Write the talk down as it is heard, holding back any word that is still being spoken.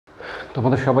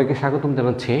তোমাদের সবাইকে স্বাগতম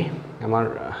জানাচ্ছি আমার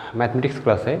ম্যাথমেটিক্স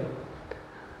ক্লাসে।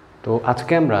 তো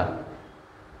আজকে আমরা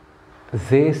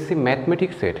জেএসসি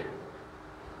ম্যাথমেটিক্সের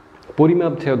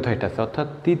পরিমাপ যে অধ্যায়টা আছে অর্থাৎ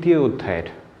তৃতীয় অধ্যায়ের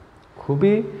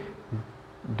খুবই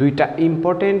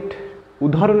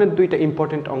উদাহরণের দুইটা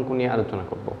ইম্পর্টেন্ট অঙ্ক নিয়ে আলোচনা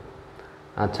করব।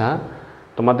 আচ্ছা,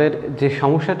 তোমাদের যে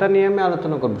সমস্যাটা নিয়ে আমি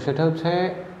আলোচনা করব সেটা হচ্ছে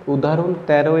উদাহরণ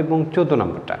 13 এবং 14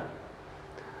 নম্বরটা।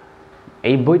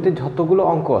 এই বইতে যতগুলো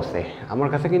অঙ্ক আছে আমার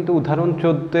কাছে কিন্তু উদাহরণ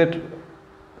 14-এর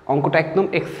অঙ্কটা একদম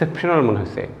এক্সেপশনাল মনে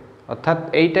হয়েছে, অর্থাৎ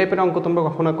এই টাইপের অঙ্ক তোমরা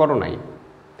কখনো করো নাই।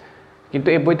 কিন্তু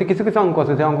এই বইতে কিছু কিছু অঙ্ক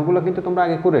আছে যে অঙ্কগুলো কিন্তু তোমরা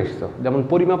আগে করে এসছো, যেমন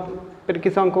পরিমাপের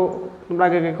কিছু অঙ্ক তোমরা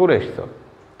আগে আগে করে এসছো।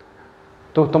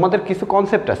 তো তোমাদের কিছু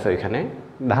কনসেপ্ট আছে ওইখানে,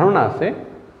 ধারণা আছে,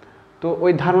 তো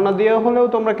ওই ধারণা দিয়ে হলেও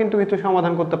তোমরা কিন্তু কিছু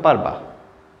সমাধান করতে পারবা।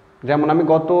 যেমন আমি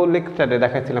গত লেকচারে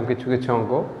দেখাচ্ছিলাম কিছু কিছু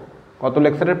অঙ্ক। গত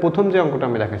লেকচারের প্রথম যে অঙ্কটা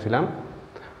আমি দেখাচ্ছিলাম,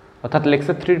 অর্থাৎ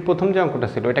লেকচার 3-র প্রথম যে অঙ্কটা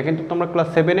ছিল, এটা কিন্তু তোমরা ক্লাস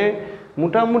 7-এ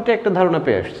মোটামুটি একটা ধারণা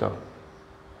পেয়ে আসছো।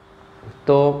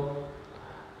 তো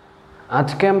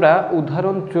আজকে আমরা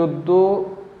উদাহরণ 14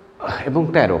 এবং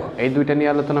 13 এই দুইটা নিয়ে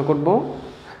আলোচনা করব।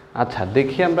 আচ্ছা,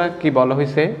 দেখি আমরা কি বলা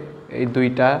হয়েছে এই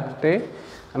দুইটাতে।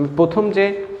 আমি প্রথম যে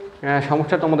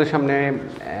সমস্যা তোমাদের সামনে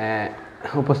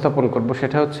উপস্থাপন করব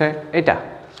সেটা হচ্ছে এটা,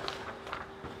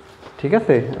 ঠিক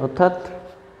আছে? অর্থাৎ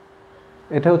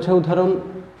এটা হচ্ছে উদাহরণ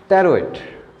 13-এর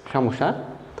সমস্যা।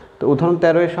 তো উদাহরণ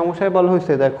 13-এর সমস্যায় বলা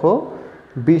হয়েছে, দেখো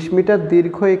 20 মিটার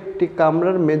দীর্ঘ একটি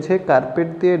কামরার মেঝে কার্পেট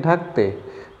দিয়ে ঢাকতে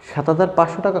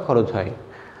 7,500 টাকা খরচ হয়।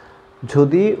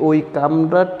 যদি ওই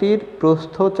কামরাটির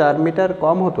প্রস্থ 4 মিটার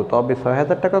কম হতো তবে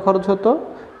 6,000 টাকা খরচ হতো।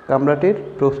 কামরাটির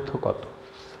প্রস্থ কত?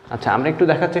 আচ্ছা, আমরা একটু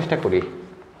দেখার চেষ্টা করি।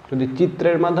 যদি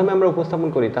চিত্রের মাধ্যমে আমরা উপস্থাপন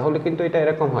করি তাহলে কিন্তু এটা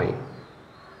এরকম হয়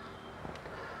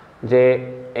যে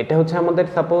এটা হচ্ছে আমাদের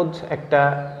সাপোজ একটা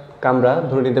কামরা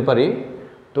ধরে নিতে পারি।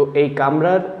 তো এই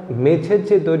কামরার মেঝের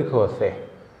যে দৈর্ঘ্য আছে,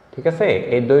 ঠিক আছে,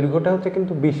 এই দৈর্ঘ্যটা হচ্ছে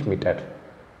কিন্তু 20 মিটার,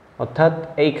 অর্থাৎ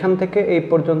এইখান থেকে এই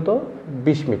পর্যন্ত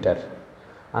 20 মিটার।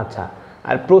 আচ্ছা,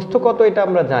 আর প্রস্থ কত এটা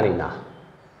আমরা জানি না।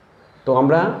 তো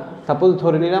আমরা সাপোজ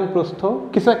ধরে নিলাম প্রস্থ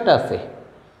কিছু একটা আছে।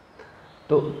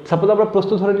 তো সাপোজ আমরা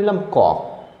প্রস্থ ধরে নিলাম ক,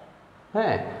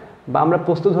 হ্যাঁ, বা আমরা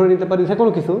প্রস্থ ধরে নিতে পারি যে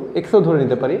কোনো কিছু, এক্সও ধরে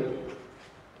নিতে পারি।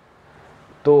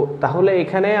 তো তাহলে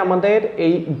এখানে আমাদের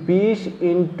এই 20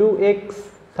 ইন্টু এক্স,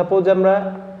 সাপোজ আমরা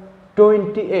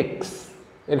 20x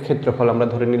এর ক্ষেত্রফল আমরা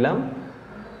ধরে নিলাম।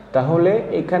 তাহলে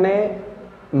এখানে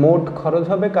মোট খরচ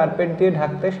হবে কার্পেট দিয়ে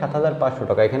ঢাকতে 7,500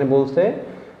 টাকা। এখানে বলছে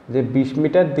যে 20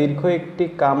 মিটার দীর্ঘ একটি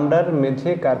কামরার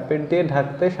মেঝে কার্পেট দিয়ে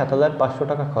ঢাকতে 7,500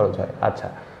 টাকা খরচ হয়। আচ্ছা,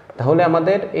 তাহলে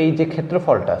আমাদের এই যে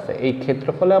ক্ষেত্রফলটা আছে, এই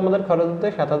ক্ষেত্রফলে আমাদের খরচ হচ্ছে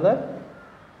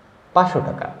 7,500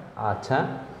 টাকা। আচ্ছা,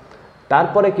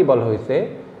 তারপরে কি বলা হয়েছে,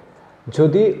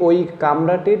 যদি ওই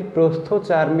কামরাটির প্রস্থ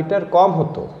 4 মিটার কম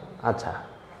হতো। আচ্ছা,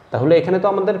 তাহলে এখানে তো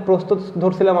আমাদের প্রস্থ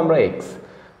ধরছিলাম আমরা এক্স,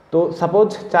 তো সাপোজ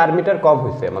 4 মিটার কম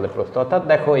হয়েছে আমাদের প্রস্থ। অর্থাৎ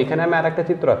দেখো এখানে আমি আর একটা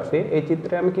চিত্র আঁকছি, এই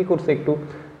চিত্রে আমি কি করছি একটু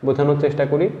বোঝানোর চেষ্টা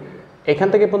করি। এখান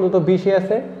থেকে পর্যন্ত 20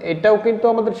 আছে, এটাও কিন্তু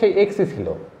আমাদের সেই এক্সই ছিল,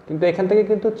 কিন্তু এখান থেকে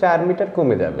কিন্তু 4 মিটার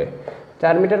কমে যাবে।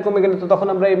 4 মিটার কমে গেলে তো তখন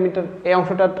আমরা এই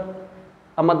অংশটা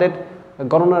আমাদের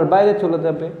গণনার বাইরে চলে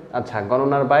যাবে। আচ্ছা,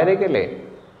 গণনার বাইরে গেলে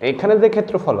এইখানে যে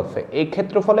ক্ষেত্রফল আছে, এই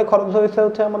ক্ষেত্রফলে খরচ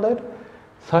হচ্ছে আমাদের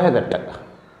 6,000 টাকা।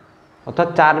 অর্থাৎ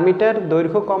 4 মিটার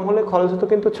দৈর্ঘ্য কম হলে খরচ হতো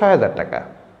কিন্তু 6,000 টাকা।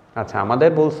 আচ্ছা, আমাদের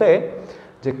বলছে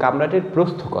যে কামরাটির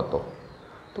প্রস্থ কত।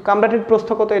 তো কামরাটির প্রস্থ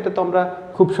কত এটা তো আমরা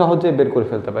খুব সহজে বের করে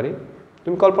ফেলতে পারি।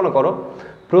 তুমি কল্পনা করো,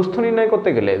 প্রস্থ নির্ণয় করতে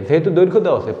গেলে, যেহেতু দৈর্ঘ্য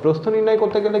দেওয়া আছে, প্রস্থ নির্ণয়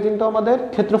করতে গেলে কিন্তু আমাদের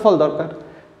ক্ষেত্রফল দরকার,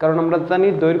 কারণ আমরা জানি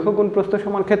দৈর্ঘ্য গুণ প্রস্থ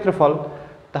সমান ক্ষেত্রফল।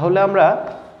 তাহলে আমরা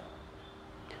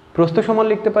প্রস্থ সমান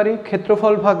লিখতে পারি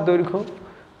ক্ষেত্রফল ভাগ দৈর্ঘ্য।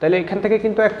 তাহলে এখান থেকে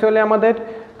কিন্তু অ্যাকচুয়ালি আমাদের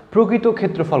প্রকৃত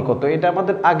ক্ষেত্রফল কত এটা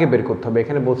আমাদের আগে বের করতে হবে।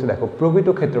 এখানে বলছে দেখো প্রকৃত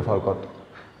ক্ষেত্রফল কত,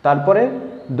 তারপরে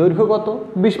দৈর্ঘ্য কত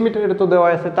 20 মিটার, এটা তো দেওয়া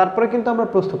আছে, তারপরে কিন্তু আমরা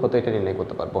প্রস্থ কত এটা নির্ণয়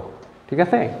করতে পারবো, ঠিক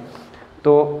আছে?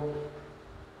 তো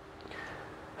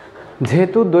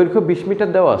যেহেতু দৈর্ঘ্য 20 মিটার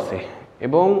দেওয়া আছে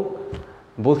এবং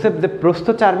বলছে যে প্রস্থ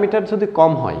 4 মিটার যদি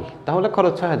কম হয় তাহলে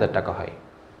খরচ 6,000 টাকা হয়।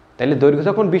 তাহলে দৈর্ঘ্য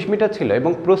যখন 20 মিটার ছিল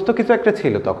এবং প্রস্থ কিছু একটা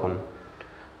ছিল,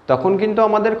 তখন কিন্তু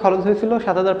আমাদের খরচ হয়েছিল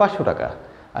 7,500 টাকা।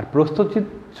 আর প্রস্থ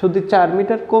যদি 4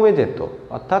 মিটার কমে যেত,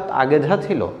 অর্থাৎ আগে যা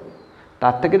ছিল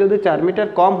তার থেকে যদি 4 মিটার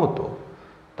কম হতো,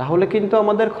 তাহলে কিন্তু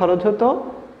আমাদের খরচ হতো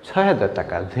 6,000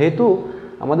 টাকা। যেহেতু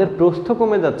আমাদের প্রস্থ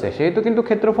কমে যাচ্ছে সেহেতু কিন্তু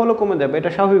ক্ষেত্রফলও কমে যাবে,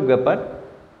 এটা স্বাভাবিক ব্যাপার।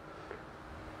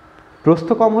 প্রস্থ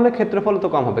কম হলে ক্ষেত্রফল তো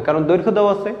কম হবে, কারণ দৈর্ঘ্য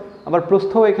দেওয়া আছে, আবার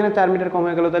প্রস্থও এখানে 4 মিটার কম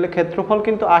হয়ে গেল, তাহলে ক্ষেত্রফল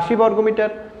কিন্তু 80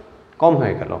 বর্গমিটার কম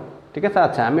হয়ে গেল, ঠিক আছে?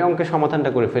 আচ্ছা, আমি অঙ্কের সমাধানটা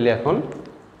করে ফেলি এখন।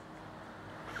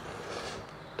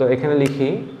 তো এখানে লিখি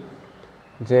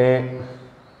যে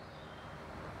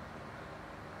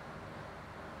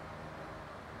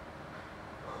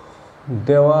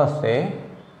দেওয়া আছে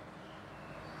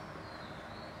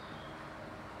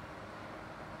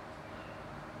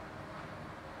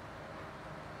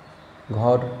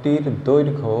ঘরটির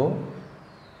দৈর্ঘ্য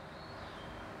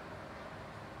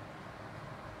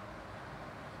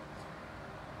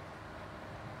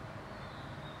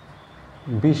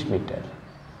 20 মিটার।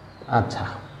 আচ্ছা,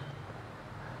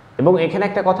 এবং এখানে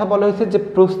একটা কথা বলা হয়েছে যে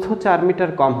প্রস্থ 4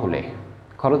 মিটার কম হলে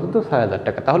খরচ হতো 6000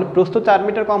 টাকা। তাহলে প্রস্থ 4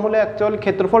 মিটার কম হলে অ্যাকচুয়ালি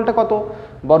ক্ষেত্রফলটা কত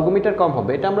বর্গমিটার কম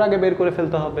হবে, এটা আমরা আগে বের করে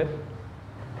ফেলতে হবে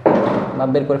বা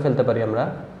বের করে ফেলতে পারি আমরা।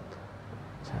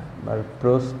 আচ্ছা, এবার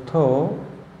প্রস্থ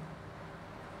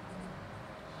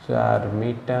 4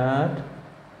 মিটার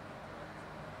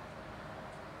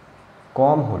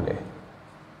কম হলে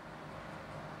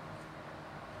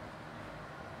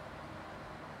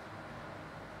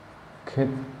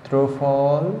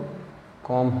ক্ষেত্রফল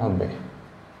কম হবে।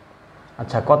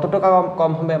 আচ্ছা, কতটুকু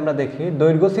কম হবে আমরা দেখি।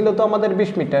 দৈর্ঘ্য ছিল তো আমাদের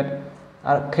 20 মিটার,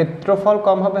 আর ক্ষেত্রফল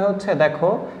কম হবে হচ্ছে, দেখো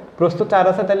প্রস্থ 4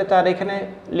 আছে, তাহলে 4 এখানে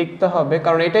লিখতে হবে,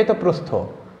 কারণ এটাই তো প্রস্থ।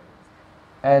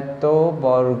 এত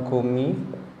বর্গমি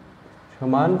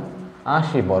সমান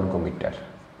 80 বর্গমিটার।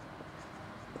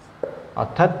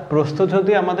 অর্থাৎ প্রস্থ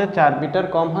যদি আমাদের 4 মিটার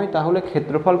কম হয় তাহলে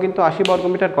ক্ষেত্রফল কিন্তু 80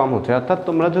 বর্গমিটার কম হচ্ছে। অর্থাৎ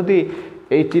তোমরা যদি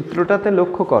এই চিত্রটাতে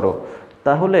লক্ষ্য করো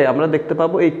তাহলে আমরা দেখতে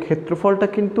পাবো এই ক্ষেত্রফলটা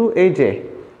কিন্তু এই যে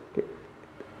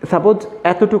সাপোজ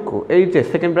এতটুকু, এই যে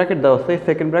সেকেন্ড ব্র্যাকেট দেওয়া আছে, এই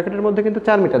সেকেন্ড ব্র্যাকেটের মধ্যে কিন্তু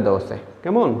 4 মিটার দেওয়া আছে,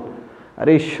 কেমন? আর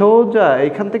এই সোজা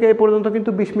এইখান থেকে এই পর্যন্ত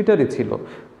কিন্তু 20 মিটারই ছিল।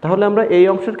 তাহলে আমরা এই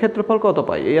অংশের ক্ষেত্রফল কত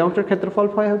পাই? এই অংশের ক্ষেত্রফল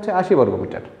পাই হচ্ছে 80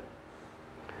 বর্গমিটার।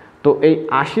 তো এই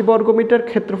 80 বর্গমিটার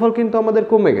ক্ষেত্রফল কিন্তু আমাদের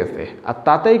কমে গেছে, আর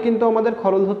তাতেই কিন্তু আমাদের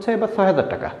খরচ হচ্ছে এবার 6000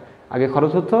 টাকা। আগে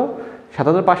খরচ হচ্ছে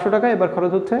 7500 টাকা, এবার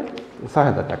খরচ হচ্ছে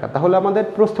 6000 টাকা। তাহলে আমাদের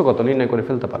প্রস্থ কত নির্ণয় করে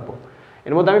ফেলতে পারবো।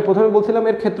 এর মধ্যে আমি প্রথমে বলছিলাম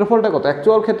এর ক্ষেত্রফলটা কত,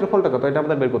 অ্যাকচুয়াল ক্ষেত্রফলটা কত, এটা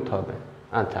আমাদের বের করতে হবে।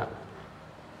 আচ্ছা,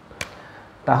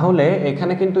 তাহলে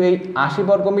এখানে কিন্তু এই 80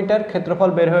 বর্গমিটার ক্ষেত্রফল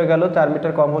বের হয়ে গেল 4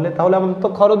 মিটার কম হলে। তাহলে আমাদের তো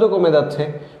খরচও কমে যাচ্ছে,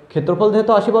 ক্ষেত্রফল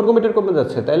যেহেতু 80 বর্গমিটার কমে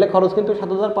যাচ্ছে, তাহলে খরচ কিন্তু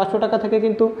 7500 টাকা থেকে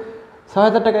কিন্তু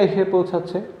 6000 টাকা এসে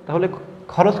পৌঁছাচ্ছে। তাহলে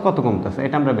খরচ কত কমতেছে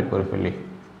এটা আমরা বের করে ফেলি।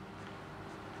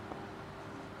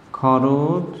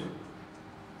 খরচ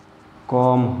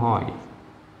কম হয়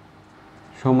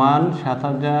সমান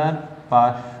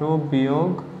 7500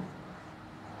 বিয়োগ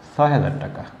 6000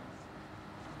 টাকা।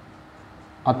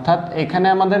 অর্থাৎ এখানে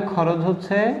আমাদের খরচ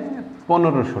হচ্ছে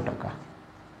 1500 টাকা।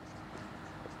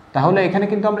 তাহলে এখানে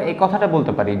কিন্তু আমরা এই কথাটা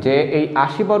বলতে পারি যে এই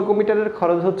 80 বর্গমিটারের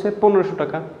খরচ হচ্ছে 1500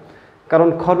 টাকা, কারণ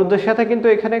খরচের সাথে কিন্তু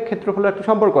এখানে ক্ষেত্রফলের একটা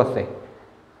সম্পর্ক আছে।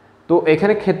 তো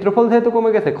এখানে ক্ষেত্রফল যেহেতু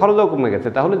কমে গেছে, খরচও কমে গেছে,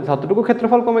 তাহলে যতটুকু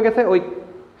ক্ষেত্রফল কমে গেছে ওই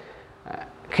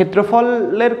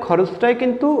ক্ষেত্রফলের খরচটাই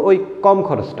কিন্তু ওই কম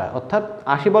খরচটা, অর্থাৎ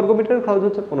 80 বর্গমিটারের খরচ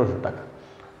হচ্ছে 1500 টাকা।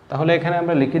 তাহলে এখানে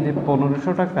আমরা লিখি যে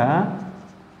 1500 টাকা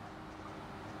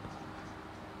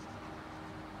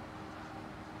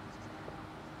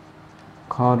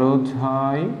খরচ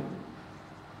হয়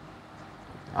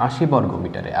 80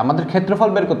 বর্গমিটারে। আমাদের ক্ষেত্রফল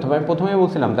বের করতে হবে। আমি প্রথমেই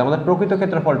বলছিলাম যে আমাদের প্রকৃত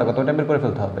ক্ষেত্রফলটা কত, ওটা বের করে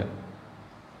ফেলতে হবে।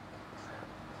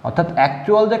 অর্থাৎ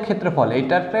অ্যাকচুয়াল যে ক্ষেত্রফল,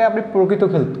 এইটাতে আমি প্রকৃত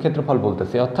ক্ষেত্রফল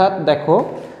বলতেছি। অর্থাৎ দেখো,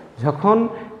 যখন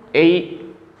এই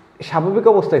স্বাভাবিক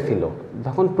অবস্থায় ছিল,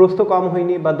 যখন প্রস্থ কম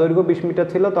হয়নি বা দৈর্ঘ্য 20 মিটার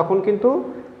ছিল, তখন কিন্তু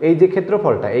এই যে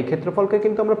ক্ষেত্রফলটা, এই ক্ষেত্রফলকে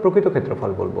কিন্তু আমরা প্রকৃত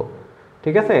ক্ষেত্রফল বলবো,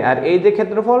 ঠিক আছে? আর এই যে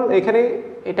ক্ষেত্রফল, এখানে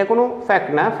এটা কোনো ফ্যাক্ট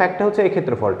না, ফ্যাক্টটা হচ্ছে এই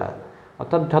ক্ষেত্রফলটা,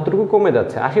 অর্থাৎ যতটুকু কমে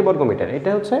যাচ্ছে 80 বর্গমিটার, এটা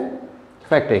হচ্ছে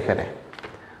ফ্যাক্ট এখানে।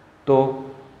 তো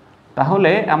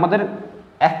তাহলে আমাদের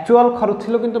অ্যাকচুয়াল খরচ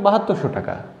ছিল কিন্তু 7200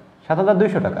 টাকা,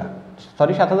 7200 টাকা,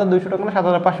 সরি 7200 টাকা না,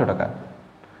 7500 টাকা।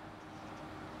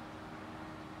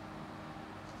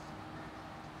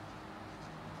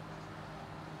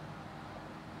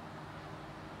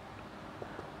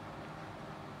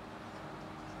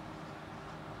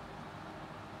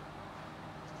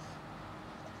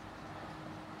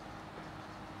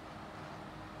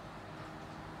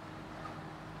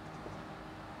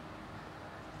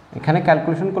 এখানে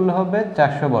ক্যালকুলেশন করলে হবে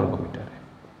 400 বর্গমিটারে।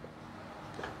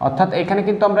 অর্থাৎ এখানে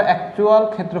কিন্তু আমরা অ্যাকচুয়াল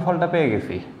ক্ষেত্রফলটা পেয়ে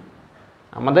গেছি।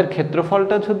 আমাদের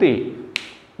ক্ষেত্রফলটা যদি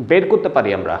বের করতে পারি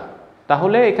আমরা,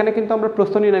 তাহলে এখানে কিন্তু আমরা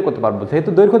প্রস্থ নির্ণয় করতে পারবো, যেহেতু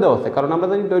দৈর্ঘ্য দেওয়া আছে। কারণ আমরা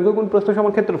জানি দৈর্ঘ্য গুণ প্রস্থ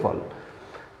সমান ক্ষেত্রফল।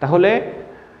 তাহলে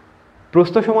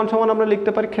প্রস্থ সমান সমান আমরা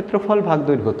লিখতে পারি ক্ষেত্রফল ভাগ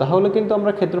দৈর্ঘ্য। তাহলে কিন্তু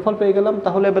আমরা ক্ষেত্রফল পেয়ে গেলাম,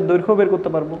 তাহলে এবার দৈর্ঘ্য বের করতে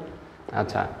পারবো।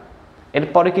 আচ্ছা,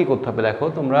 এরপরে কি করতে হবে দেখো,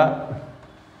 তোমরা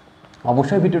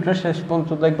অবশ্যই ভিডিওটা শেষ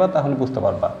পর্যন্ত দেখবা, তাহলে বুঝতে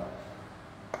পারবা।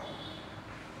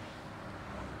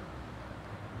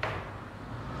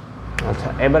 আচ্ছা,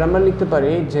 এবার আমরা লিখতে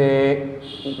পারি যে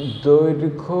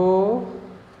দৈর্ঘ্য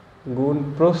গুণ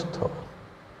প্রস্থ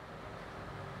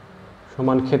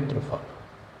সমান ক্ষেত্রফল।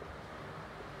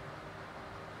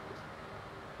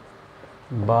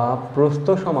 বা প্রস্থ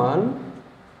সমান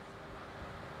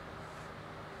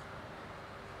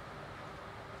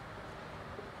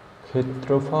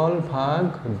ক্ষেত্রফল ভাগ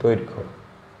দৈর্ঘ্য।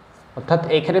 অর্থাৎ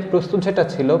এখানে প্রস্থ যেটা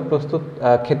ছিল,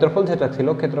 ক্ষেত্রফল যেটা ছিল,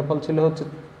 ক্ষেত্রফল ছিল হচ্ছে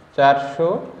 400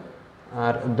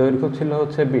 আর দৈর্ঘ্য ছিল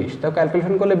হচ্ছে 20। তাও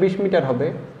ক্যালকুলেশন করলে 20 মিটার হবে।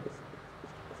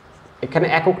 এখানে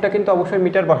এককটা কিন্তু অবশ্যই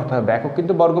মিটার বসাতে হবে, একক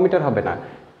কিন্তু বর্গমিটার হবে না।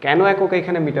 কেন একক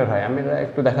এখানে মিটার হয় আমি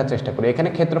একটু দেখার চেষ্টা করি। এখানে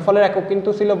ক্ষেত্রফলের একক কিন্তু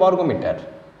ছিল বর্গমিটার,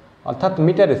 অর্থাৎ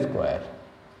মিটার স্কোয়ার,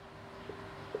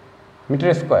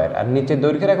 আর নিচে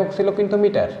দৈর্ঘ্যের একক ছিল কিন্তু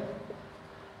মিটার।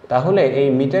 তাহলে এই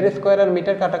মিটার স্কোয়ার আর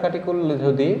মিটার কাটাকাটি করলে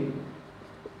যদি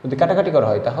কাটাকাটি করা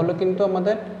হয় তাহলে কিন্তু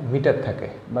আমাদের মিটার থাকে,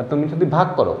 বা তুমি যদি ভাগ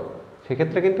করো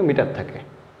সেক্ষেত্রে কিন্তু মিটার থাকে।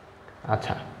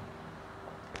 আচ্ছা,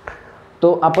 তো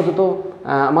আপাতত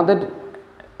আমাদের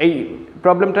এই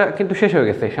প্রবলেমটা কিন্তু শেষ হয়ে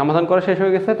গেছে, সমাধান করা শেষ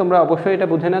হয়ে গেছে। তোমরা অবশ্যই এটা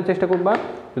বুঝে নেওয়ার চেষ্টা করবা।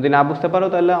 যদি না বুঝতে পারো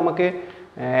তাহলে আমাকে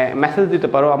মেসেজ দিতে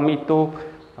পারো। আমি তো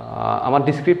আমার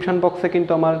ডিসক্রিপশান বক্সে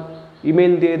কিন্তু আমার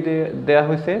ইমেল দিয়ে দেওয়া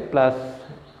হয়েছে, প্লাস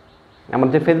আমার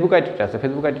যে ফেসবুক আইডিটা আছে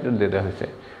ফেসবুক আইডিটা দিয়ে দেওয়া হয়েছে।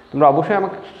 তোমরা অবশ্যই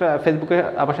আমাকে ফেসবুকে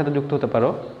আমার সাথে যুক্ত হতে পারো।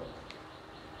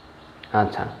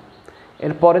 আচ্ছা,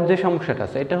 এরপরের যে সমস্যাটা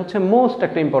আছে এটা হচ্ছে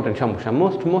একটা ইম্পর্টেন্ট সমস্যা,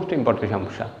 মোস্ট ইম্পর্টেন্ট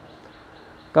সমস্যা।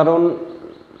 কারণ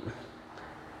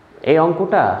এই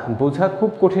অঙ্কটা বোঝা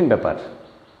খুব কঠিন ব্যাপার,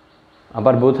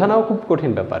 আবার বোঝানোও খুব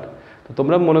কঠিন ব্যাপার। তো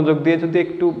তোমরা মনোযোগ দিয়ে যদি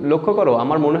একটু লক্ষ্য করো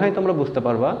আমার মনে হয় তোমরা বুঝতে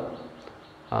পারবা।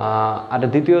 আর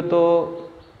দ্বিতীয়ত,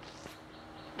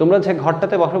 তোমরা যে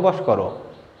ঘরটাতে বসবাস করো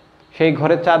সেই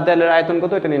ঘরের 4 দেয়ালের আয়তন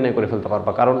কত এটা নির্ণয় করে ফেলতে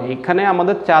পারবা, কারণ এখানে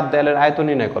আমাদের 4 দেয়ালের আয়তন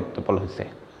নির্ণয় করতে বলা হয়েছে।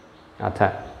 আচ্ছা,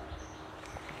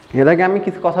 এর আগে আমি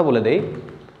কিছু কথা বলে দেই।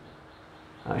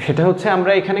 সেটা হচ্ছে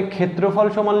আমরা এখানে ক্ষেত্রফল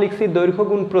সমান লিখছি দৈর্ঘ্য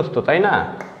গুণ প্রস্থ, তাই না?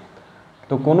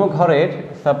 তো কোনো ঘরের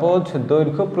সাপোজ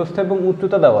দৈর্ঘ্য, প্রস্থ এবং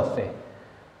উচ্চতা দেওয়া আছে,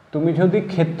 তুমি যদি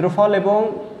ক্ষেত্রফল এবং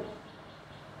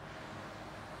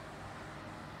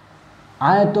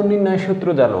আয়তন নির্ণয় সূত্র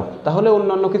জানো তাহলে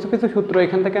অন্যান্য কিছু সূত্র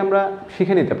এখান থেকে আমরা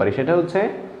শিখে নিতে পারি। সেটা হচ্ছে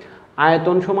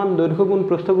আয়তন সমান দৈর্ঘ্য গুণ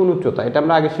প্রস্থ গুণ উচ্চতা, এটা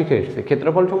আমরা আগে শিখে এসেছি।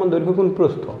 ক্ষেত্রফল সমান দৈর্ঘ্য গুণ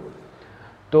প্রস্থ।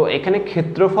 তো এখানে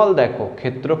ক্ষেত্রফল দেখো,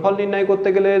 ক্ষেত্রফল নির্ণয় করতে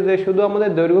গেলে যে শুধু আমাদের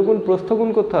দৈর্ঘ্য গুণ প্রস্থ গুণ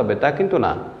করতে হবে তা কিন্তু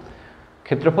না।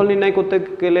 ক্ষেত্রফল নির্ণয় করতে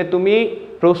গেলে তুমি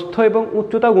প্রস্থ এবং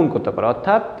উচ্চতা গুণ করতে পারো,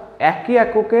 অর্থাৎ একই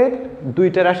এককের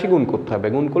 2টা রাশি গুণ করতে হবে।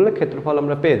 গুণ করলে ক্ষেত্রফল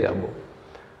আমরা পেয়ে যাব।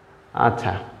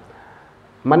 আচ্ছা,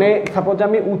 মানে সাপোজ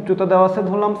আমি উচ্চতা দেওয়া আছে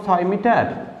ধরলাম 6 মিটার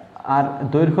আর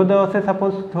দৈর্ঘ্য দেওয়া আছে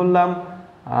সাপোজ ধরলাম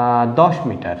 10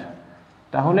 মিটার।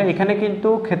 তাহলে এখানে কিন্তু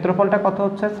ক্ষেত্রফলটা কত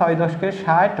হচ্ছে, 6 10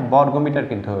 60 বর্গমিটার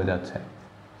কিন্তু হয়ে যাচ্ছে।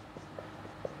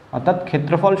 অর্থাৎ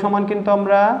ক্ষেত্রফল সমান কিন্তু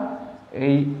আমরা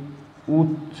এই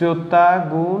উচ্চতা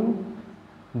গুণ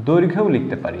দৈর্ঘ্যও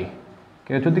লিখতে পারি।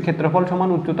 কেউ যদি ক্ষেত্রফল সমান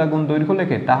উচ্চতা গুণ দৈর্ঘ্য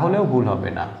লেখে তাহলেও ভুল হবে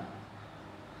না।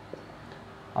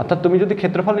 অর্থাৎ তুমি যদি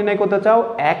ক্ষেত্রফল নির্ণয় করতে চাও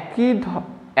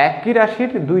একই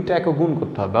রাশির 2টা একক গুণ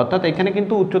করতে হবে। অর্থাৎ এখানে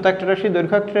কিন্তু উচ্চতা একটা রাশি,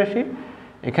 দৈর্ঘ্য একটা রাশি,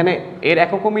 এখানে এর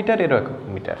একক মিটার, এরও একক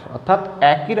মিটার, অর্থাৎ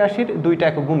একই রাশির 2টা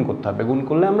একক গুণ করতে হবে। গুণ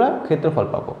করলে আমরা ক্ষেত্রফল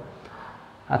পাবো।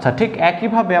 আচ্ছা, ঠিক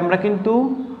একইভাবে আমরা কিন্তু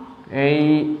এই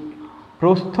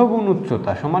প্রস্থ গুণ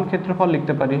উচ্চতা সমান ক্ষেত্রফল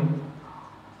লিখতে পারি।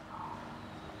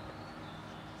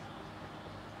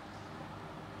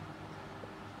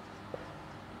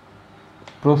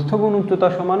 প্রস্থ গুণ উচ্চতা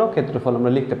সমানও ক্ষেত্রফল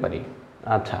আমরা লিখতে পারি।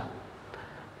 আচ্ছা,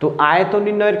 তো আয়তন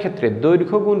নির্ণয়ের ক্ষেত্রে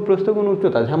দৈর্ঘ্য গুণ প্রস্থ গুণ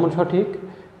উচ্চতা যেমন সঠিক,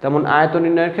 তেমন আয়তন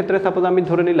নির্ণয়ের ক্ষেত্রে সাপোজ আমি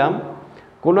ধরে নিলাম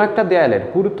কোনো একটা দেয়ালের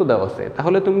পুরুত্ব দেওয়া আছে,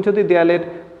 তাহলে তুমি যদি দেয়ালের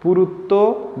পুরুত্ব,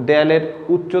 দেয়ালের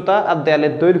উচ্চতা আর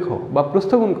দেয়ালের দৈর্ঘ্য বা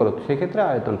প্রস্থ গুণ করো সেক্ষেত্রে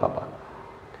আয়তন পাবা।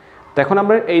 তো এখন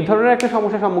আমরা এই ধরনের একটা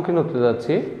সমস্যার সম্মুখীন হতে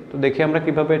যাচ্ছি। তো দেখি আমরা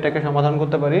কিভাবে এটাকে সমাধান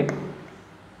করতে পারি।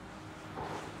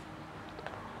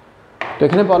 তো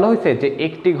এখানে বলা হয়েছে যে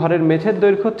একটি ঘরের মেঝের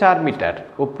দৈর্ঘ্য 4 মিটার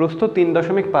ও প্রস্থ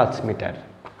 3.5 মিটার।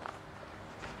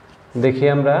 দেখি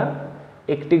আমরা,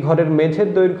 একটি ঘরের মেঝের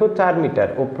দৈর্ঘ্য 4 মিটার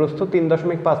ও প্রস্থ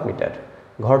 3.5 মিটার,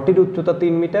 ঘরটির উচ্চতা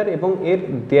 3 মিটার এবং এর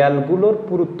দেয়ালগুলোর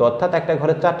পুরুত্ব, অর্থাৎ একটা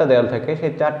ঘরে 4টা দেয়াল থাকে,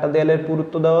 সেই 4টা দেয়ালের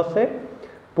পুরুত্ব দেওয়া আছে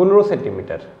 15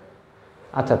 সেন্টিমিটার।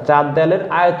 আচ্ছা, 4 দেয়ালের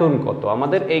আয়তন কত?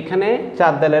 আমাদের এইখানে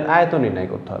 4 দেয়ালের আয়তন নির্ণয়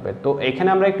করতে হবে। তো এখানে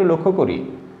আমরা একটু লক্ষ্য করি,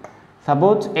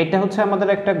 সাপোজ এটা হচ্ছে আমাদের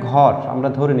একটা ঘর আমরা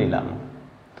ধরে নিলাম।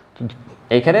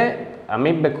 এইখানে আমি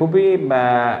খুবই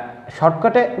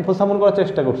শর্টকাটে উপস্থাপন করার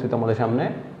চেষ্টা করছি তোমাদের সামনে।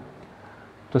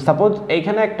 তো সাপোজ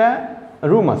এইখানে একটা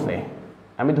রুম আছে,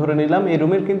 আমি ধরে নিলাম এই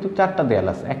রুমের কিন্তু 4টা দেয়াল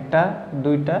আছে, 1টা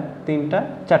 2টা 3টা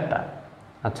 4টা।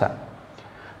 আচ্ছা,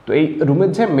 তো এই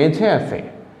রুমের যে মেঝে আছে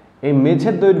এই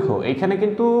মেঝের দৈর্ঘ্য এইখানে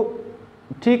কিন্তু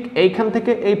ঠিক এইখান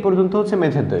থেকে এই পর্যন্ত হচ্ছে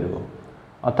মেঝের দৈর্ঘ্য,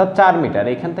 অর্থাৎ 4 মিটার।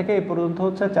 এইখান থেকে এই পর্যন্ত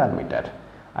হচ্ছে 4 মিটার।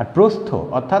 আর প্রস্থ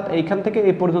অর্থাৎ এইখান থেকে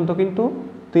এই পর্যন্ত কিন্তু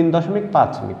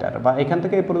 3.5 মিটার, বা এখান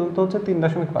থেকে এই পর্যন্ত হচ্ছে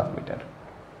 3.5 মিটার।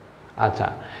 আচ্ছা,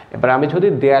 এবার আমি যদি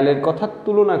দেয়ালের কথা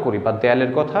তুলনা করি বা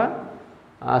দেয়ালের কথা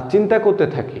চিন্তা করতে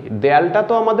থাকি, দেয়ালটা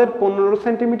তো আমাদের 15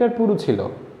 সেন্টিমিটার পুরু ছিল,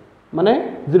 মানে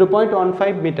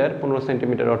 0.15 মিটার, 15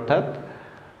 সেন্টিমিটার অর্থাৎ।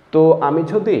 তো আমি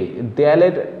যদি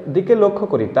দেয়ালের দিকে লক্ষ্য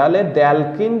করি, তাহলে দেয়াল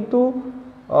কিন্তু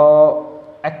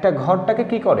একটা ঘরটাকে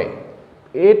কি করে,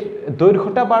 এর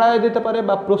দৈর্ঘ্যটা বাড়ায় দিতে পারে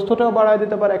বা প্রস্থটাও বাড়ায়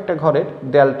দিতে পারে একটা ঘরের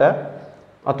দেয়ালটা,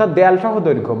 অর্থাৎ দেয়াল সহ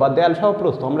দৈর্ঘ্য বা দেয়াল সহ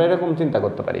প্রস্থ, আমরা এরকম চিন্তা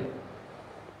করতে পারি।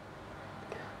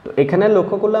 তো এখানে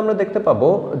লক্ষ্য করলে আমরা দেখতে পাবো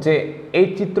যে এই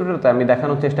চিত্রটাতে আমি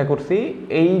দেখানোর চেষ্টা করছি,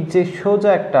 এই যে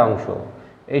সোজা একটা অংশ,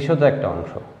 এই সোজা একটা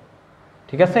অংশ,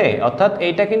 ঠিক আছে, অর্থাৎ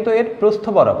এইটা কিন্তু এর প্রস্থ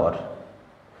বরাবর,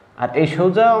 আর এই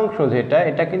সোজা অংশ যেটা,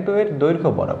 এটা কিন্তু এর দৈর্ঘ্য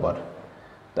বরাবর।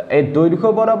 তো এই দৈর্ঘ্য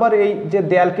বরাবর এই যে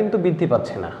দেয়াল কিন্তু বৃদ্ধি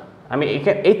পাচ্ছে না। আমি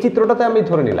এই চিত্রটাতে আমি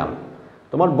ধরে নিলাম,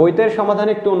 তোমার বইতের সমাধান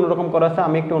একটু অন্যরকম করা আছে,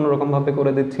 আমি একটু অন্যরকমভাবে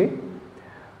করে দিচ্ছি।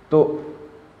 তো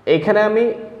এইখানে আমি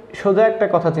সোজা একটা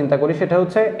কথা চিন্তা করি, সেটা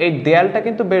হচ্ছে এই দেয়ালটা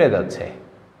কিন্তু বেড়ে যাচ্ছে,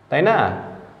 তাই না?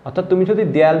 অর্থাৎ তুমি যদি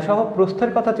দেয়াল সহ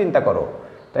প্রস্থের কথা চিন্তা করো,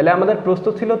 তাহলে আমাদের প্রস্থ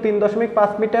ছিল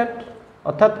 3.5 মিটার,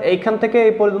 অর্থাৎ এইখান থেকে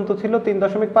এই পর্যন্ত ছিল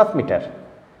 3.5 মিটার,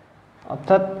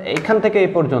 অর্থাৎ এইখান থেকে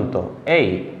এই পর্যন্ত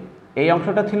এই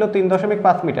অংশটা ছিল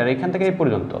 3.5 মিটার, এইখান থেকে এই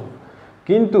পর্যন্ত।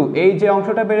 কিন্তু এই যে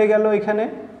অংশটা বেড়ে গেল এখানে,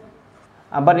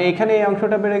 আবার এইখানে এই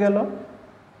অংশটা বেড়ে গেল,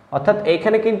 অর্থাৎ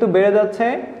এইখানে কিন্তু বেড়ে যাচ্ছে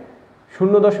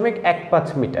 0.15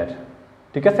 মিটার,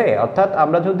 ঠিক আছে। অর্থাৎ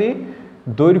আমরা যদি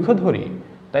দৈর্ঘ্য ধরি,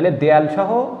 তাহলে দেয়াল সহ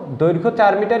দৈর্ঘ্য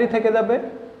 4 মিটারই থেকে যাবে,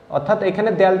 অর্থাৎ এখানে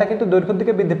দেয়ালটা কিন্তু দৈর্ঘ্যের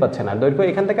দিকে বৃদ্ধি পাচ্ছে না, দৈর্ঘ্য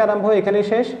এখান থেকে আরম্ভ হয়ে এখানে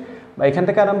শেষ, বা এখান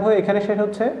থেকে আরম্ভ হয়ে এখানে শেষ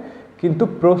হচ্ছে, কিন্তু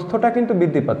প্রস্থটা কিন্তু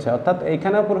বৃদ্ধি পাচ্ছে, অর্থাৎ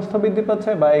এইখানেও প্রস্থ বৃদ্ধি পাচ্ছে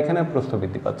বা এখানেও প্রস্থ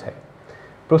বৃদ্ধি পাচ্ছে।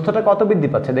 প্রস্থটা কত বৃদ্ধি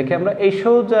পাচ্ছে দেখি আমরা, এই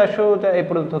সোজা সোজা এই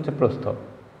পর্যন্ত হচ্ছে প্রস্থ,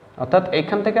 অর্থাৎ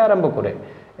এইখান থেকে আরম্ভ করে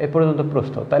এই পর্যন্ত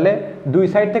প্রস্থ, তাহলে দুই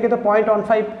সাইড থেকে তো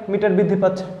 0.15 মিটার বৃদ্ধি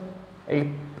পাচ্ছে,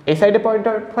 এই সাইডে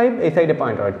 0.15, এই সাইডে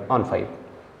 0.15।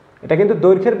 এটা কিন্তু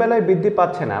দৈর্ঘ্যের বেলায় বৃদ্ধি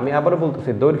পাচ্ছে না, আমি আবারও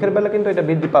বলতেছি দৈর্ঘ্যের বেলা কিন্তু এটা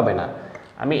বৃদ্ধি পাবে না।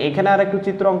 আমি এখানে আর একটু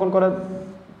চিত্র অঙ্কন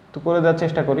করে দেওয়ার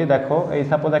চেষ্টা করি। দেখো, এই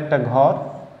সাপোজ একটা ঘর,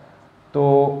 তো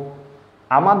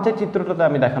আমার যে চিত্রটাতে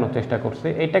আমি দেখানোর চেষ্টা করছি,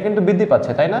 এটা কিন্তু বৃদ্ধি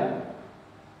পাচ্ছে, তাই না?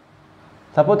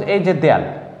 সাপোজ এই যে দেয়াল,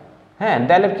 হ্যাঁ,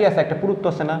 দেয়ালের কি আছে, একটা পুরুত্ব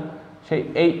আছে না, সেই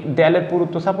এই দেয়ালের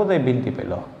পুরুত্ব সাপোজ এই বৃদ্ধি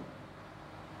পেল,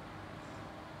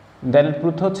 দেয়ালের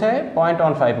পুরুত্ব হচ্ছে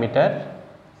 0.15 মিটার।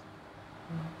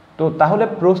 তো তাহলে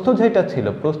প্রস্থ যেটা ছিল,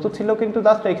 প্রস্থ ছিল কিন্তু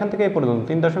জাস্ট এখান থেকে এই পর্যন্ত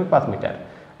 3.5 মিটার,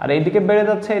 আর এইদিকে বেড়ে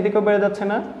যাচ্ছে, এইদিকেও বেড়ে যাচ্ছে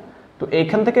না, তো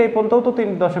এইখান থেকে এই পর্যন্তও তো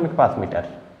 3.5 মিটার,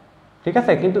 ঠিক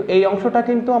আছে। কিন্তু এই অংশটা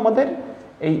কিন্তু আমাদের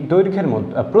এই দৈর্ঘ্যের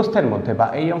মধ্যে, প্রস্থের মধ্যে, বা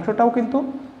এই অংশটাও কিন্তু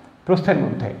প্রস্থের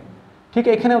মধ্যে, ঠিক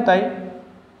এখানেও তাই,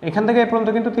 এখান থেকে এই পর্যন্ত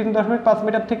কিন্তু 3.5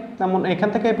 মিটার, ঠিক তেমন এখান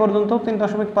থেকে এই পর্যন্ত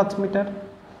 3.5 মিটার।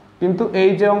 কিন্তু এই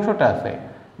যে অংশটা আছে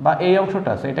বা এই অংশটা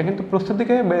আছে, এটা কিন্তু প্রস্থের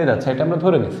দিকে বেড়ে যাচ্ছে, এটা আমরা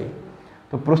ধরে নিছি।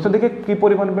 তো প্রস্থের দিকে কী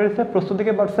পরিমাণ বেড়েছে, প্রস্থের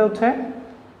দিকে বাড়ছে হচ্ছে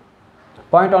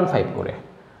 0.15 করে,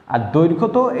 আর দৈর্ঘ্য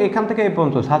তো এখান থেকে এই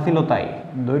পর্যন্ত যা ছিল তাই,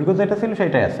 দৈর্ঘ্য যেটা ছিল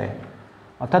সেটাই আছে,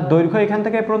 অর্থাৎ দৈর্ঘ্য এখান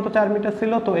থেকে এই পর্যন্ত 4 মিটার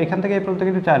ছিল, তো এখান থেকে এই পর্যন্ত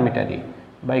কিন্তু 4 মিটারই,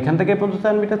 বা এখান থেকে এই পর্যন্ত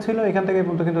 4 মিটার ছিল, এখান থেকে এই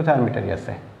পর্যন্ত কিন্তু 4 মিটারই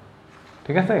আছে,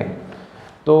 ঠিক আছে।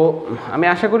 তো আমি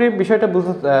আশা করি বিষয়টা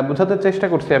বোঝাতে চেষ্টা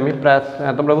করছি আমি, প্রায়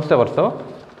তোমরা বুঝতে পারছো।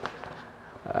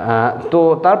 তো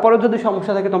তারপরে যদি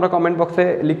সমস্যা থাকে তোমরা কমেন্ট বক্সে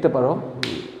লিখতে পারো,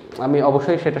 আমি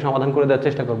অবশ্যই সেটা সমাধান করে দেওয়ার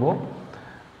চেষ্টা করব।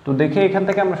 তো দেখে এখান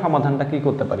থেকে আমরা সমাধানটা কি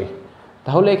করতে পারি।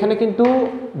 তাহলে এখানে কিন্তু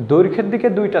দৈর্ঘ্যের দিকে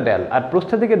 2টা দেয়াল আর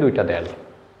প্রস্থের দিকে 2টা দেয়াল।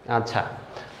 আচ্ছা,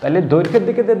 তাহলে দৈর্ঘ্যের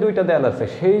দিকে যে 2টা দেয়াল আছে,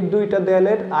 সেই 2টা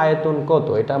দেয়ালের আয়তন কত,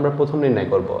 এটা আমরা প্রথম নির্ণয়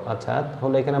করব। আচ্ছা,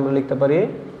 তাহলে এখানে আমরা লিখতে পারি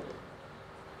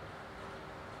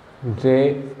যে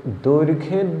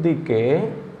দৈর্ঘ্যের দিকে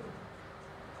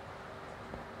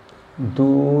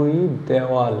 2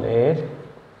 দেওয়ালের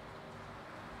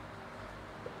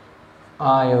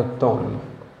আয়তন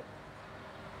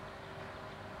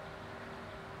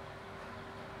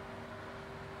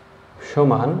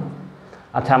সমান,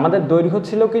 আচ্ছা আমাদের দৈর্ঘ্য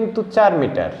ছিল কিন্তু 4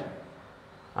 মিটার।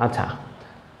 আচ্ছা,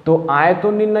 তো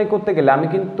আয়তন নির্ণয় করতে গেলে আমি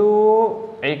কিন্তু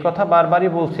এই কথা বারবারই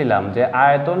বলছিলাম যে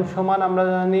আয়তন সমান আমরা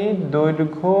জানি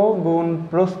দৈর্ঘ্য গুণ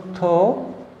প্রস্থ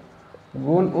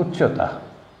গুণ উচ্চতা।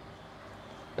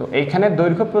 তো এইখানে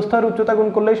দৈর্ঘ্য প্রস্থ আর উচ্চতা গুণ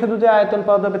করলেই শুধু যে আয়তন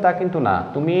পাওয়া যাবে তা কিন্তু না,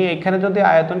 তুমি এখানে যদি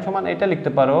আয়তন সমান এটা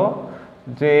লিখতে পারো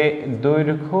যে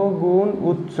দৈর্ঘ্য গুণ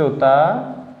উচ্চতা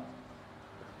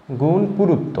গুণ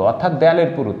পুরুত্ব, অর্থাৎ দেয়ালের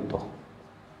পুরুত্ব,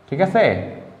 ঠিক আছে।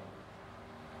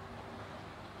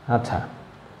 আচ্ছা,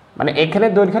 মানে এখানে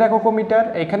দৈর্ঘ্যের একক মিটার,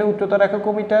 এখানে উচ্চতার একক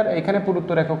মিটার, এখানে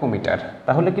পুরুত্বের একক মিটার,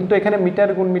 তাহলে কিন্তু এখানে মিটার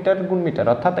গুণ মিটার গুণ মিটার,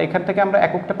 অর্থাৎ এখান থেকে আমরা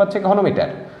এককটা পাচ্ছি ঘনমিটার,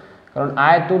 কারণ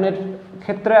আয়তনের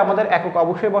ক্ষেত্রে আমাদের একক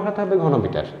অবশ্যই বসাতে হবে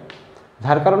ঘনমিটার,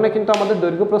 যার কারণে কিন্তু আমাদের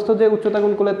দৈর্ঘ্য প্রস্থ যে উচ্চতা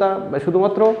গুণ করলে তা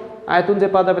শুধুমাত্র আয়তন যে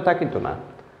পাওয়া যাবে তা কিন্তু না।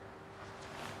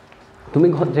 তুমি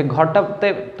যে ঘরটাতে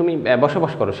তুমি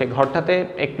বসবাস করো সেই ঘরটাতে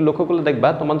একটু লক্ষ্য করলে দেখবা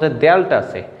তোমার যে দেয়ালটা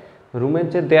আছে, রুমের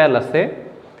যে দেয়াল আছে,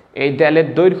 এই দেয়ালের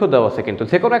দৈর্ঘ্য দেওয়া আছে, কিন্তু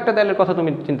যে কোনো একটা দেয়ালের কথা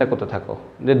তুমি চিন্তা করতে থাকো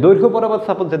যে দৈর্ঘ্য বরাবর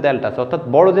সাপোজ যে দেয়ালটা আছে, অর্থাৎ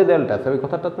বড় যে দেয়ালটা আছে ওই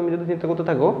কথাটা তুমি যদি চিন্তা করতে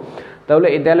থাকো, তাহলে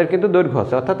এই দেয়ালের কিন্তু দৈর্ঘ্য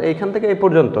আছে, অর্থাৎ এইখান থেকে এই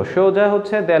পর্যন্ত সোজা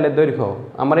হচ্ছে দেয়ালের দৈর্ঘ্য।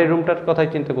 আমার এই রুমটার কথাই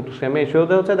চিন্তা করতেছি আমি,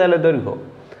 সোজা হচ্ছে দেয়ালের দৈর্ঘ্য।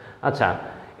 আচ্ছা,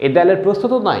 এই দেয়ালের প্রস্থ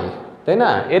তো নাই, তাই না?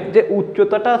 এর যে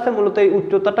উচ্চতাটা আছে মূলত এই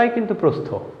উচ্চতাটাই কিন্তু প্রস্থ,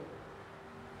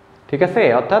 ঠিক আছে?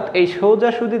 অর্থাৎ এই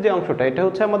সোজাসুজি যে অংশটা এটা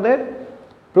হচ্ছে আমাদের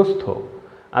প্রস্থ।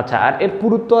 আচ্ছা, আর এর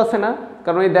পুরুত্ব আছে না,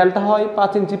 কারণ এই দেয়ালটা হয়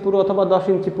 5 ইঞ্চি পুরু অথবা 10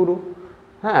 ইঞ্চি পুরু,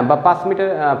 হ্যাঁ, বা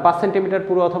 5 সেন্টিমিটার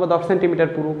পুরু অথবা 10 সেন্টিমিটার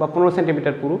পুরু বা 15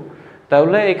 সেন্টিমিটার পুরু।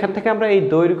 তাহলে এখান থেকে আমরা এই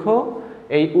দৈর্ঘ্য,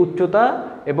 এই উচ্চতা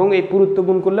এবং এই পুরুত্ব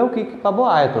গুণ করলেও কি পাবো?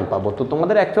 আয়তন পাবো। তো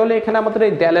তোমাদের অ্যাকচুয়ালি এখানে আমাদের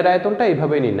এই দেয়ালের আয়তনটা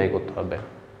এইভাবেই নির্ণয় করতে হবে।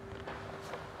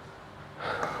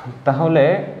 তাহলে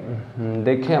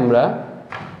দেখি আমরা,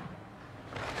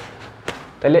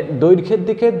 তাহলে দৈর্ঘ্যের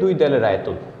দিকে দুই দেয়ালের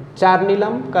আয়তন 4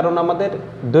 নিলাম, কারণ আমাদের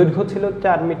দৈর্ঘ্য ছিল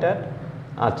 4 মিটার।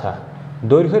 আচ্ছা,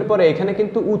 দৈর্ঘ্যের পরে এখানে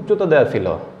কিন্তু উচ্চতা দেওয়া ছিল,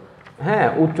 হ্যাঁ,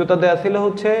 উচ্চতা দেওয়া ছিল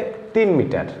হচ্ছে 3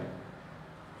 মিটার।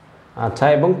 আচ্ছা,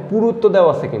 এবং পুরুত্ব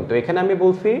দেওয়া আছে, কিন্তু এখানে আমি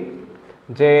বলছি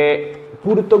যে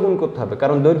পুরুত্ব গুণ করতে হবে,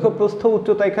 কারণ দৈর্ঘ্য প্রস্থ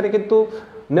উচ্চতা এখানে কিন্তু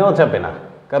নেওয়া যাবে না,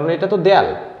 কারণ এটা তো দেয়াল।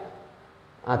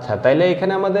 আচ্ছা, তাইলে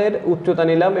এখানে আমাদের উচ্চতা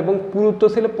নিলাম এবং পুরুত্ব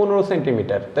ছিল 15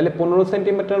 সেন্টিমিটার। তাহলে 15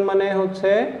 সেন্টিমিটার মানে হচ্ছে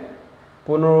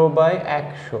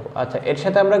 15/100। আচ্ছা, এর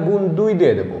সাথে আমরা গুণ 2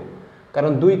 দিয়ে দেবো,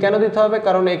 কারণ 2 কেন দিতে হবে?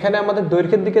 কারণ এখানে আমাদের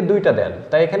দৈর্ঘ্যের দিকে 2টা দেয়াল,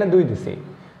 তাই এখানে 2 দিছি।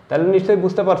 তাহলে নিশ্চয়ই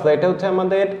বুঝতে পারছো এটা হচ্ছে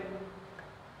আমাদের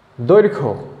দৈর্ঘ্য,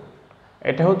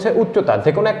 এটা হচ্ছে উচ্চতা।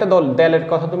 যে কোনো একটা দেয়ালের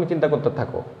কথা তুমি চিন্তা করতে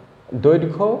থাকো,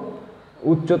 দৈর্ঘ্য,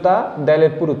 উচ্চতা,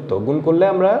 দেয়ালের পুরুত্ব গুণ করলে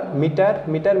আমরা মিটার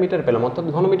মিটার মিটার পেলাম, অর্থাৎ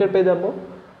ঘনমিটার পেয়ে যাব।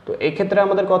 তো এই ক্ষেত্রে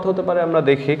আমাদের কত হতে পারে আমরা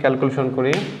দেখি, ক্যালকুলেশন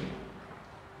করি।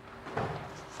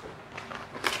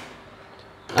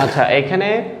 আচ্ছা, এখানে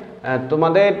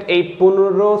তোমাদের এই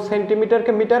 15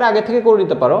 সেন্টিমিটারকে মিটার আগে থেকে করে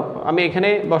নিতে পারো, আমি এখানে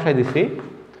বসাই দিছি,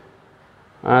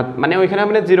 মানে ওইখানে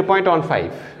আমাদের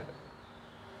 0.15,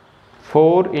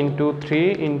 4 × 3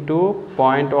 ×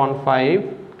 0.15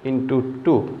 ×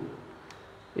 2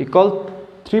 ইকুয়াল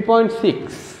 3.6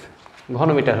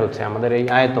 ঘনমিটার হচ্ছে আমাদের এই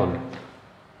আয়তন।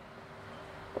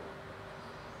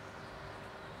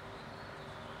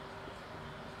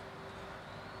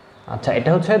 আচ্ছা, এটা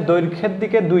হচ্ছে দৈর্ঘ্যের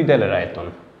দিকে দুই দেয়ালের আয়তন।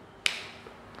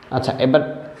 আচ্ছা, এবার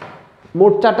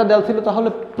মোট 4টা দেয়াল ছিল, তাহলে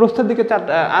প্রস্থের দিকে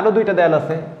আরো 2টা দেয়াল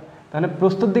আছে, তাহলে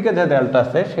প্রস্থের দিকে যে দেয়ালটা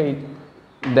আছে সেই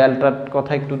দেয়ালটার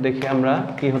কথা একটু দেখি আমরা,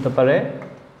 কি হতে পারে।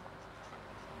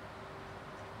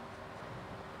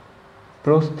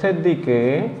 প্রস্থের দিকে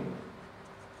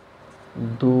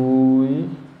দুই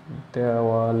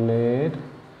দেওয়ালের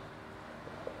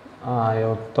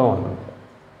আয়তন।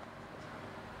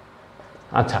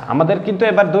 আচ্ছা, আমাদের কিন্তু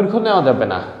এবার দৈর্ঘ্য নেওয়া যাবে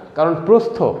না, কারণ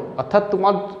প্রস্থ, অর্থাৎ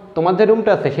তোমার যে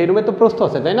রুমটা আছে সেই রুমে তো প্রস্থ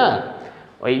আছে, তাই না?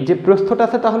 ওই যে প্রস্থটা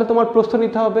আছে তাহলে তোমার প্রস্থ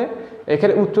নিতে হবে,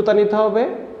 এখানে উচ্চতা নিতে হবে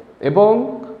এবং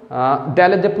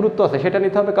দেয়ালের যে পুরুত্ব আছে সেটা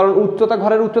নিতে হবে, কারণ উচ্চতা,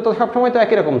 ঘরের উচ্চতা সবসময় তো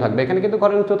একই রকম থাকবে। এখানে কিন্তু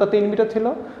ঘরের উচ্চতা 3 মিটার ছিল,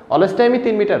 অলওয়েজ টাইমই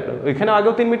 3 মিটার, ওইখানেও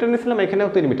আগেও 3 মিটার নিয়েছিলাম, এখানেও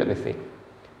 3 মিটার নিয়েছি।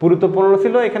 পুরুত্ব 15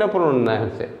 ছিল, এখানেও 15 নেওয়া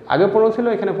হচ্ছে, আগেও 15 ছিল,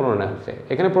 এখানে 15 নেওয়া হচ্ছে,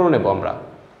 এখানে 15 নেবো আমরা।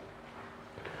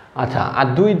 আচ্ছা, আর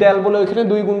দুই দেয়াল বলে ওইখানে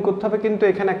 2 গুণ করতে হবে, কিন্তু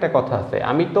এখানে একটা কথা আছে,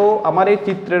 আমি তো আমার এই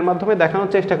চিত্রের মাধ্যমে দেখানোর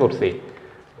চেষ্টা করছি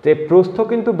যে প্রস্থ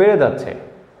কিন্তু বেড়ে যাচ্ছে,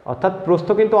 অর্থাৎ প্রস্থ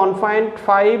কিন্তু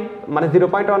 1.5 মানে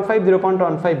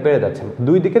 0.15 বেড়ে যাচ্ছে,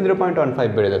 দুই দিকে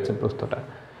 0.15 বেড়ে যাচ্ছে প্রস্থটা।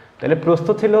 তাহলে প্রস্থ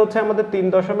ছিল হচ্ছে আমাদের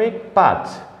 3.5,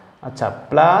 আচ্ছা,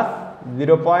 প্লাস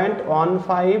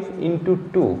 0.15 ×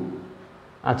 2।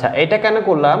 আচ্ছা, এটা কেন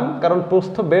করলাম? কারণ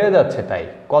প্রস্থ বেড়ে যাচ্ছে, তাই।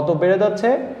 কত বেড়ে যাচ্ছে?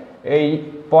 এই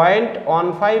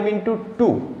 0.15 ×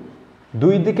 2,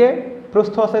 দুই দিকে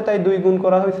প্রস্থ আছে তাই 2 গুণ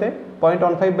করা হয়েছে,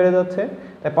 0.15 বেড়ে যাচ্ছে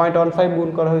তাই 0.15 গুণ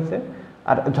করা হয়েছে।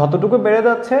 আর যতটুকু বেড়ে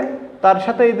যাচ্ছে তার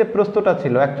সাথে এই যে প্রস্থটা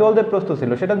ছিল, অ্যাকচুয়াল যে প্রস্থ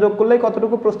ছিল সেটা যোগ করলেই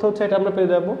কতটুকু প্রস্থ হচ্ছে এটা আমরা পেয়ে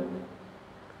যাব।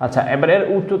 আচ্ছা, এবার এর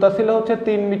উচ্চতা ছিল হচ্ছে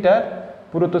 3 মিটার,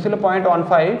 পুরুত্ব ছিল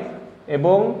 0.15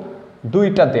 এবং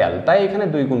 2টা দেয়াল, তাই এখানে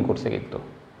 2 গুণ করছে কিন্তু।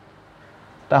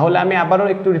 তাহলে আমি আবারও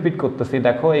একটু রিপিট করতেছি,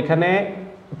 দেখো এখানে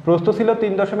প্রস্থ ছিল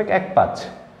 3.15,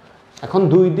 এখন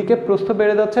দুই দিকে প্রস্থ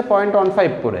বেড়ে যাচ্ছে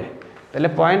 0.15 করে, তাহলে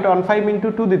 0.15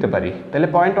 × 2 দিতে পারি। তাহলে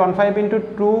 0.15 ×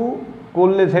 2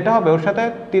 করলে যেটা হবে ওর সাথে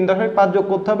 3.5 যোগ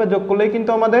করতে হবে, যোগ করলেই কিন্তু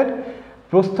আমাদের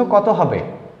প্রস্থ কত হবে,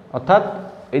 অর্থাৎ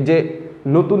এই যে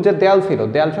নতুন যে দেয়াল ছিল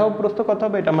দেয়াল সহ প্রস্থ কত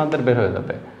হবে এটা আমাদের বের হয়ে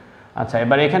যাবে। আচ্ছা,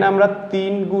 এবার এখানে আমরা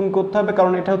 3 গুণ করতে হবে,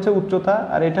 কারণ এটা হচ্ছে উচ্চতা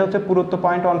আর এটা হচ্ছে পুরুত্ব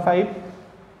 0.15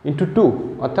 ইন্টু 2,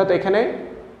 অর্থাৎ এখানে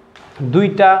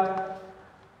 2টা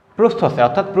প্রস্থ আছে,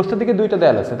 অর্থাৎ প্রস্থের দিকে 2টা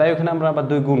দেয়াল আছে, তাই ওখানে আমরা আবার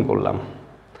 2 গুণ করলাম।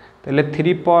 তাহলে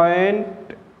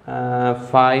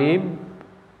 3.5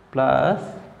 প্লাস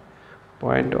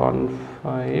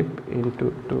 0.15 ইন্টু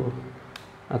 2,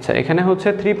 আচ্ছা এখানে হচ্ছে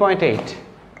 3.8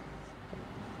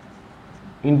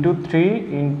 ইন্টু 3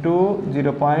 ইন্টু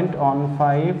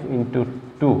 0.15 ইন্টু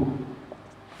 2।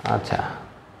 আচ্ছা,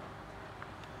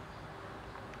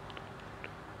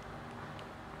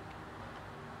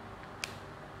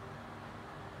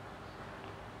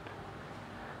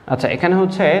 আচ্ছা এখানে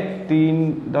হচ্ছে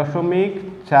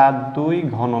 3.42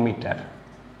 ঘনমিটার।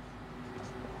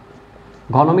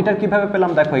 ঘনমিটার কিভাবে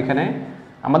পেলাম দেখো, এখানে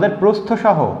আমাদের প্রস্থ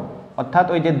সহ, অর্থাৎ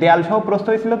ওই যে দেয়াল সহ প্রস্থ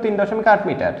হয়েছিল 3.8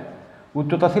 মিটার,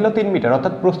 উচ্চতা ছিল 3 মিটার,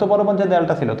 অর্থাৎ প্রস্থ বরাবর যে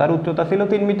দেয়ালটা ছিল তার উচ্চতা ছিল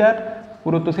 3 মিটার,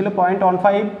 পুরুত্ব ছিল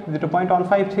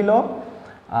 0.15 ছিল,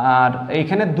 আর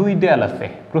এইখানে 2 দেয়াল আছে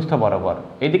প্রস্থ বরাবর,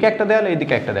 এইদিকে একটা দেয়াল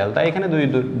এইদিকে একটা দেয়াল, তাই এখানে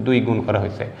 2 গুণ করা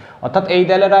হয়েছে, অর্থাৎ এই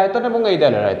দেয়ালের আয়তন এবং এই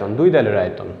দেয়ালের আয়তন, 2 দেয়ালের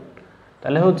আয়তন,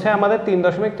 তাহলে হচ্ছে আমাদের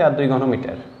 3.42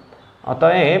 ঘনমিটার,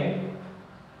 অতএব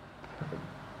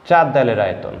 4 দেয়ালের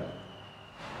আয়তন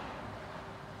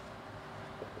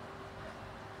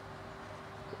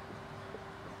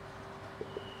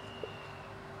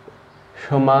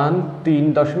সমান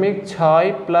 3.6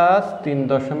 প্লাস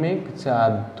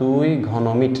 3.42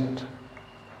 ঘনমিটার,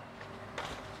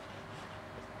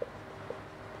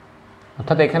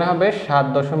 অর্থাৎ এখানে হবে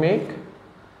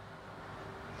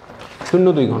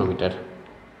 7.02 ঘনমিটার।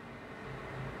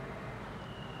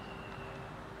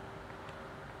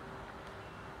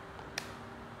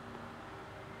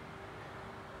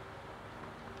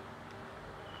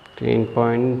 তিন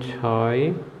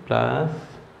 3.6 প্লাস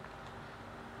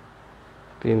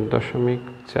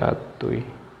 3.42,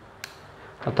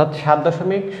 অর্থাৎ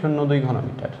 7.02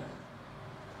 ঘনমিটার।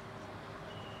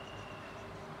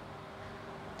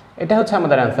 এটা হচ্ছে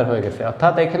আমাদের অ্যান্সার হয়ে গেছে,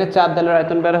 অর্থাৎ এখানে 4 দেয়ালের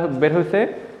আয়তন বের হয়েছে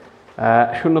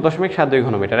 0.72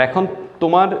 ঘনমিটার। এখন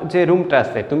তোমার যে রুমটা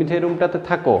আছে, তুমি যে রুমটাতে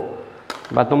থাকো,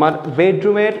 বা তোমার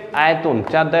বেডরুমের আয়তন,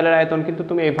 4 দেয়ালের আয়তন কিন্তু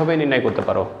তুমি এইভাবে নির্ণয় করতে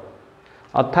পারো,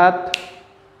 অর্থাৎ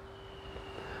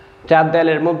 4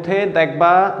 দেয়ালের মধ্যে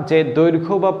দেখবা যে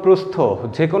দৈর্ঘ্য বা প্রস্থ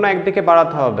যে কোনো একদিকে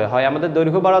বাড়াতে হবে, হয় আমাদের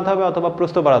দৈর্ঘ্য বাড়াতে হবে অথবা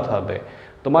প্রস্থ বাড়াতে হবে।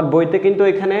 তোমার বইতে কিন্তু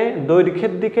এখানে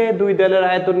দৈর্ঘ্যের দিকে 2 দেয়ালের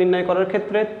আয়তন নির্ণয় করার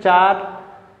ক্ষেত্রে 4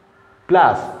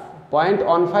 প্লাস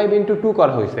 0.15 ইন্টু 2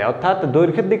 করা হয়েছে, অর্থাৎ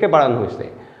দৈর্ঘ্যের দিকে বাড়ানো হয়েছে।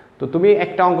 তো তুমি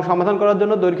একটা অঙ্ক সমাধান করার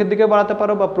জন্য দৈর্ঘ্যের দিকে বাড়াতে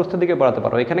পারো বা প্রস্থের দিকে বাড়াতে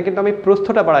পারো, এখানে কিন্তু আমি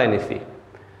প্রস্থটা বাড়ায় নিছি,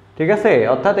 ঠিক আছে?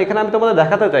 অর্থাৎ এখানে আমি তোমাদের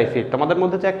দেখাতে চাইছি তোমাদের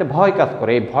মধ্যে যে একটা ভয় কাজ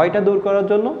করে, এই ভয়টা দূর করার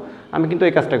জন্য আমি কিন্তু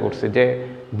এই কাজটা করছি, যে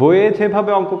বইয়ে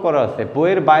যেভাবে অঙ্ক করা আছে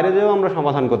বইয়ের বাইরে যেও আমরা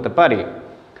সমাধান করতে পারি।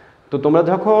 তো তোমরা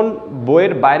যখন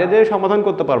বইয়ের বাইরে যেয়ে সমাধান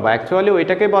করতে পারবা, অ্যাকচুয়ালি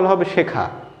ওইটাকেই বলা হবে শেখা।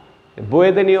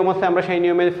 বইয়ে যে নিয়ম আছে আমরা সেই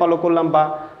নিয়মে ফলো করলাম, বা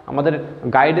আমাদের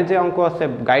গাইডে যে অঙ্ক আছে,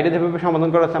 গাইডে যেভাবে সমাধান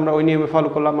করা আছে আমরা ওই নিয়মে ফলো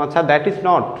করলাম, আচ্ছা দ্যাট ইজ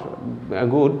নট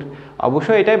গুড।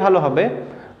 অবশ্যই এটাই ভালো হবে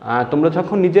তোমরা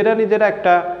যখন নিজেরা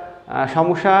একটা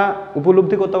সমস্যা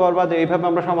উপলব্ধি করতে পারবা যে এইভাবে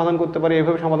আমরা সমাধান করতে পারি,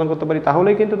 এইভাবে সমাধান করতে পারি,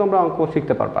 তাহলেই কিন্তু তোমরা অঙ্ক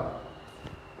শিখতে পারবা।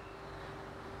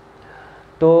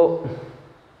 তো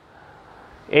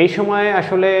এই সময়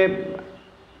আসলে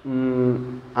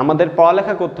আমাদের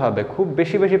পড়ালেখা করতে হবে, খুব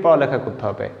বেশি পড়ালেখা করতে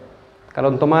হবে,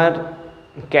 কারণ তোমার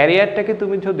ক্যারিয়ারটাকে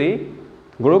তুমি যদি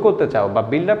গ্রো করতে চাও বা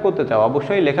বিল্ড আপ করতে চাও,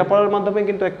 অবশ্যই লেখাপড়ার মাধ্যমে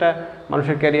কিন্তু একটা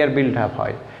মানুষের ক্যারিয়ার বিল্ড আপ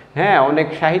হয়। হ্যাঁ, অনেক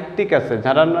সাহিত্যিক আছে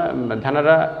যারা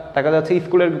দেখা যাচ্ছে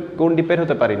স্কুলের গণ্ডি পের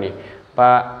হতে পারেনি, বা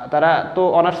তারা তো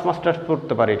অনার্স মাস্টার্স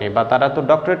পড়তে পারেনি, বা তারা তো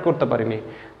ডক্টরেট করতে পারেনি,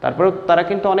 তারপরেও তারা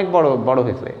কিন্তু অনেক বড়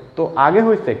হয়েছে। তো আগে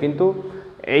হয়েছে, কিন্তু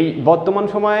এই বর্তমান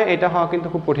সময়ে এটা হওয়া কিন্তু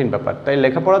খুব কঠিন ব্যাপার, তাই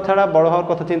লেখাপড়া ছাড়া বড় হওয়ার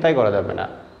কথা চিন্তাই করা যাবে না।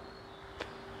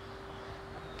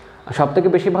 সব থেকে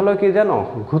বেশি ভালো কি জানো?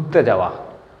 ঘুরতে যাওয়া।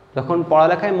 যখন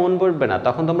পড়ালেখায় মন বসবে না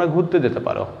তখন তোমরা ঘুরতে যেতে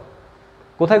পারো।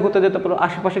 কোথায় ঘুরতে যেতে পারো?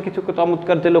 আশেপাশে কিছু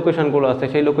চমৎকার যে লোকেশনগুলো আছে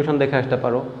সেই লোকেশন দেখে আসতে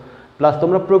পারো, প্লাস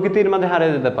তোমরা প্রকৃতির মাঝে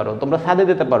হারিয়ে যেতে পারো, তোমরা ছাদে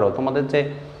যেতে পারো, তোমাদের যে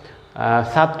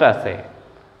ছাদটা আছে,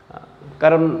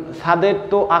 কারণ ছাদের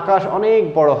তো আকাশ অনেক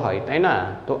বড় হয়, তাই না?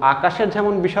 তো আকাশের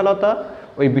যেমন বিশালতা,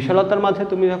 ওই বিশালতার মাঝে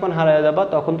তুমি যখন হারিয়ে যাবা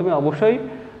তখন তুমি অবশ্যই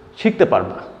শিখতে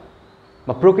পারবা,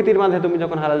 বা প্রকৃতির মাঝে তুমি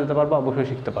যখন হারিয়ে যেতে পারবা অবশ্যই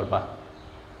শিখতে পারবা।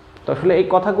 তো আসলে এই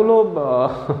কথাগুলো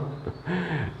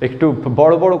একটু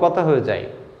বড় কথা হয়ে যায়,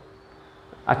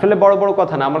 আসলে বড়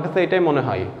কথা না, আমার কাছে এটাই মনে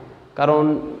হয়। কারণ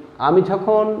আমি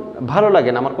যখন ভালো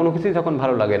লাগে না, আমার কোনো কিছুই যখন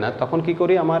ভালো লাগে না, তখন কি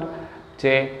করি, আমার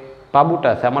যে বাবুটা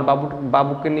আছে, আমার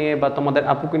বাবুকে নিয়ে বা তোমাদের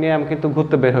আপুকে নিয়ে আমি কিন্তু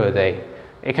ঘুরতে বের হয়ে যাই।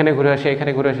 এখানে ঘুরে আসি,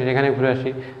 এখানে ঘুরে আসি, এখানে ঘুরে আসি,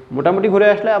 মোটামুটি ঘুরে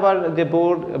আসলে আবার যে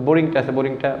বোরিংটা আছে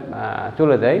বোরিংটা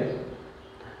চলে যায়।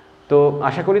 তো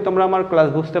আশা করি তোমরা আমার ক্লাস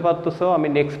বুঝতে পারতেছো। আমি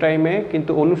নেক্সট টাইমে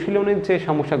কিন্তু অনুশীলনের যে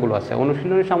সমস্যাগুলো আছে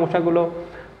অনুশীলনের সমস্যাগুলো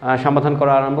সমাধান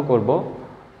করা আরম্ভ করব।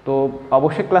 তো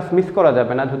অবশ্যই ক্লাস মিস করা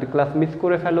যাবে না, যদি ক্লাস মিস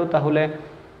করে ফেলো তাহলে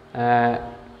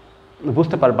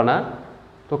বুঝতে পারবা না।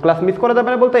 তো ক্লাস মিস করা যাবে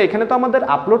না বলতে এখানে তো আমাদের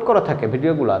আপলোড করা থাকে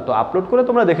ভিডিওগুলো, তো আপলোড করে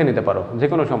তোমরা দেখে নিতে পারো যে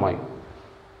কোনো সময়।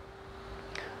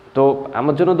 তো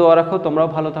আমার জন্য দোয়া রাখো, তোমরাও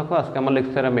ভালো থাকো। আজকে আমার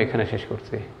লেকচার আমি এখানে শেষ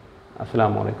করছি।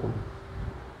 আসসালামু আলাইকুম।